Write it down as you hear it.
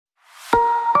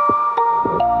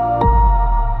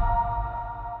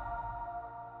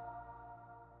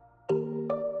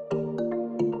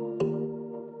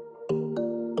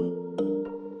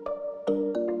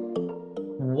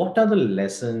are the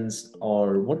lessons,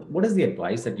 or what is the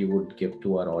advice that you would give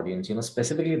to our audience,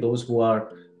 specifically those who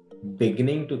are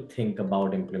beginning to think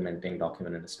about implementing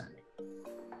document understanding?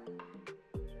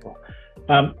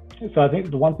 So I think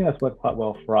the one thing that's worked quite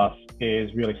well for us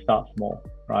is really start small,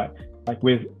 right? Like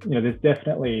there's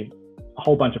definitely a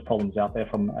whole bunch of problems out there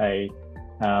from a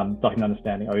document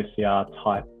understanding OCR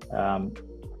type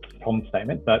problem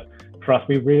statement. But for us,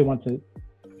 we really want to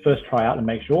first try out and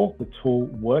make sure the tool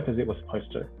worked as it was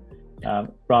supposed to,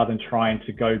 rather than trying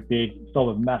to go big,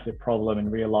 solve a massive problem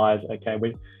and realize, okay,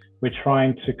 we're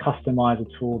trying to customize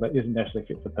a tool that isn't necessarily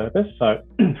fit for purpose. So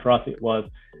for us, it was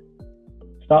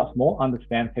start small,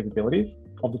 understand the capabilities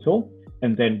of the tool,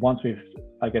 and then once we've,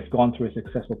 I guess, gone through a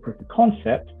successful proof of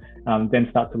concept, then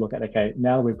start to look at, okay,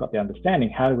 now that we've got the understanding,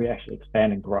 how do we actually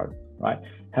expand and grow, right?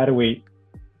 How do we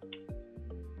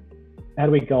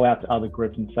go out to other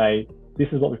groups and say, this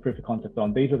is what we proof of concept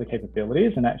on, these are the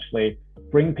capabilities, and actually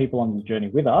bring people on the journey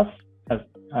with us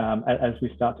as we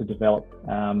start to develop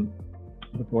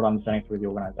the broad understanding through the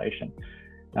organization.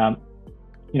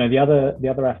 The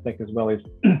other aspect as well is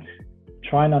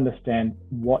try and understand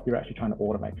what you're actually trying to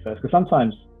automate first, because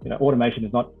sometimes automation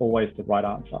is not always the right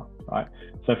answer, right?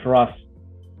 So for us,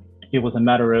 it was a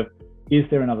matter of, is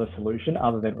there another solution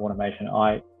other than automation,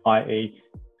 i.e.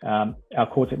 our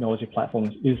core technology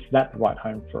platforms, is that the right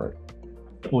home for it?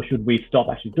 Or should we stop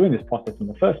actually doing this process in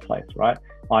the first place, right?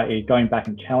 I.e. going back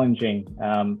and challenging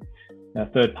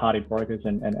third-party brokers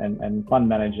and fund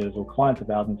managers or clients of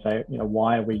ours and say,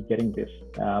 why are we getting this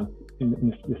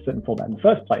in this certain format in the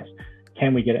first place?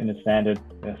 Can we get it in a standard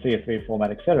CSV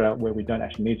format, etc., where we don't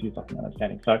actually need to use document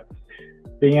understanding? So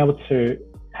being able to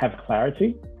have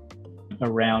clarity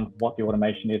around what the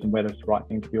automation is and whether it's the right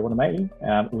thing to be automating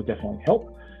will definitely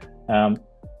help. And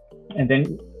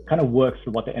then kind of work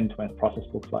through what the end-to-end process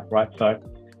looks like, right? So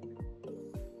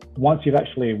once you've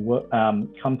actually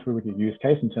come through with your use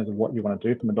case in terms of what you want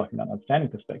to do from a document understanding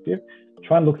perspective,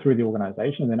 try and look through the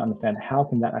organization and then understand how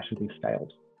can that actually be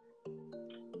scaled.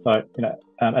 So,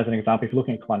 as an example, if you're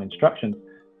looking at client instructions,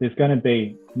 there's going to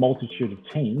be multitude of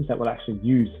teams that will actually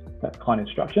use that client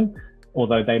instruction,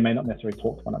 although they may not necessarily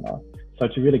talk to one another. So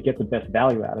to really get the best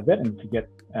value out of it and to get,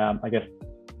 I guess,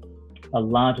 a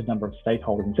larger number of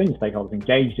stakeholders and senior stakeholders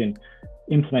engaged in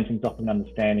implementing document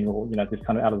understanding or, this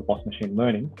kind of out-of-the-box machine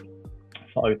learning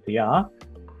for OCR,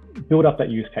 build up that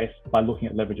use case by looking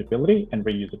at leverageability and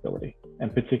reusability,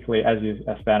 and particularly as you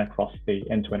span across the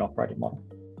end-to-end operating model.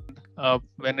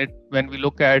 When we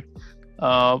look at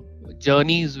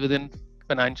journeys within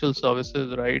financial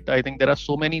services, right? I think there are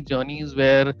so many journeys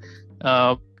where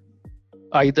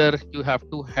either you have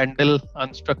to handle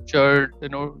unstructured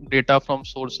data from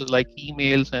sources like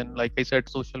emails and, like I said,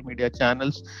 social media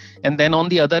channels, and then on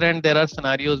the other end there are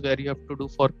scenarios where you have to do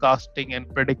forecasting and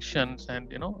predictions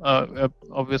and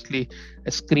obviously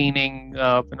screening,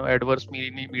 adverse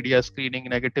media screening,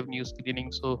 negative news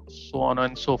screening, so on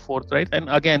and so forth, right? And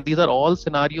again, these are all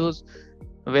scenarios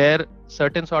where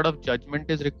certain sort of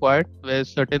judgment is required, where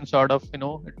certain sort of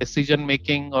decision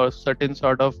making or certain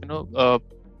sort of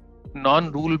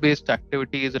non-rule based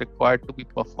activity is required to be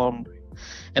performed,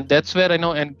 and that's where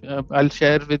I'll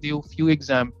share with you few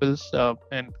examples,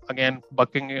 and again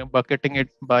bucketing it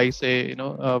by say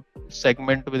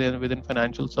segment within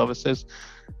financial services.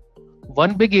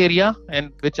 One big area,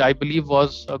 and which I believe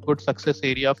was a good success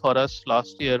area for us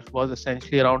last year, was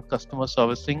essentially around customer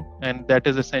servicing, and that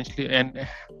is essentially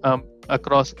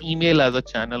across email as a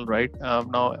channel, right?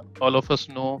 Now all of us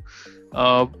know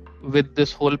with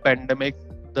this whole pandemic,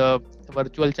 the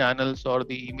virtual channels or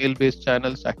the email-based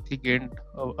channels actually gained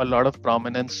a lot of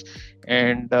prominence,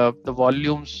 and the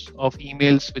volumes of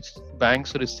emails which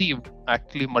banks received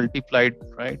actually multiplied,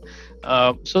 right?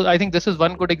 So I think this is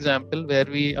one good example where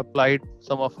we applied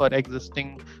some of our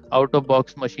existing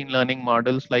out-of-box machine learning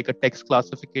models, like a text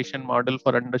classification model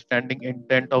for understanding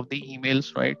intent of the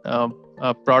emails, right?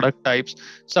 Product types,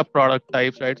 sub-product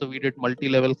types, right? So we did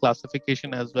multi-level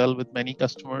classification as well with many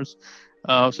customers.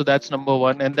 So that's number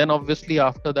one. And then obviously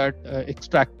after that,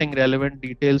 extracting relevant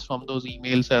details from those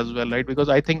emails as well, right? Because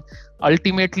I think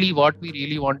ultimately what we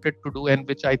really wanted to do, and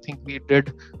which I think we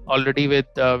did already with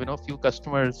few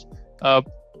customers,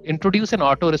 introduce an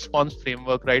auto response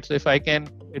framework, right? So if I can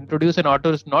introduce an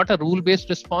not a rule-based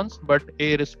response, but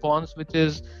a response which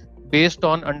is based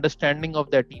on understanding of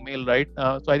that email, right?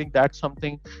 So I think that's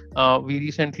something we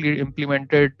recently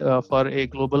implemented for a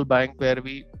global bank, where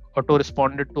we auto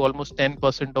responded to almost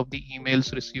 10% of the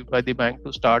emails received by the bank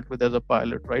to start with as a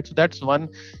pilot, right? So that's one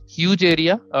huge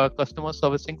area, customer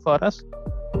servicing for us.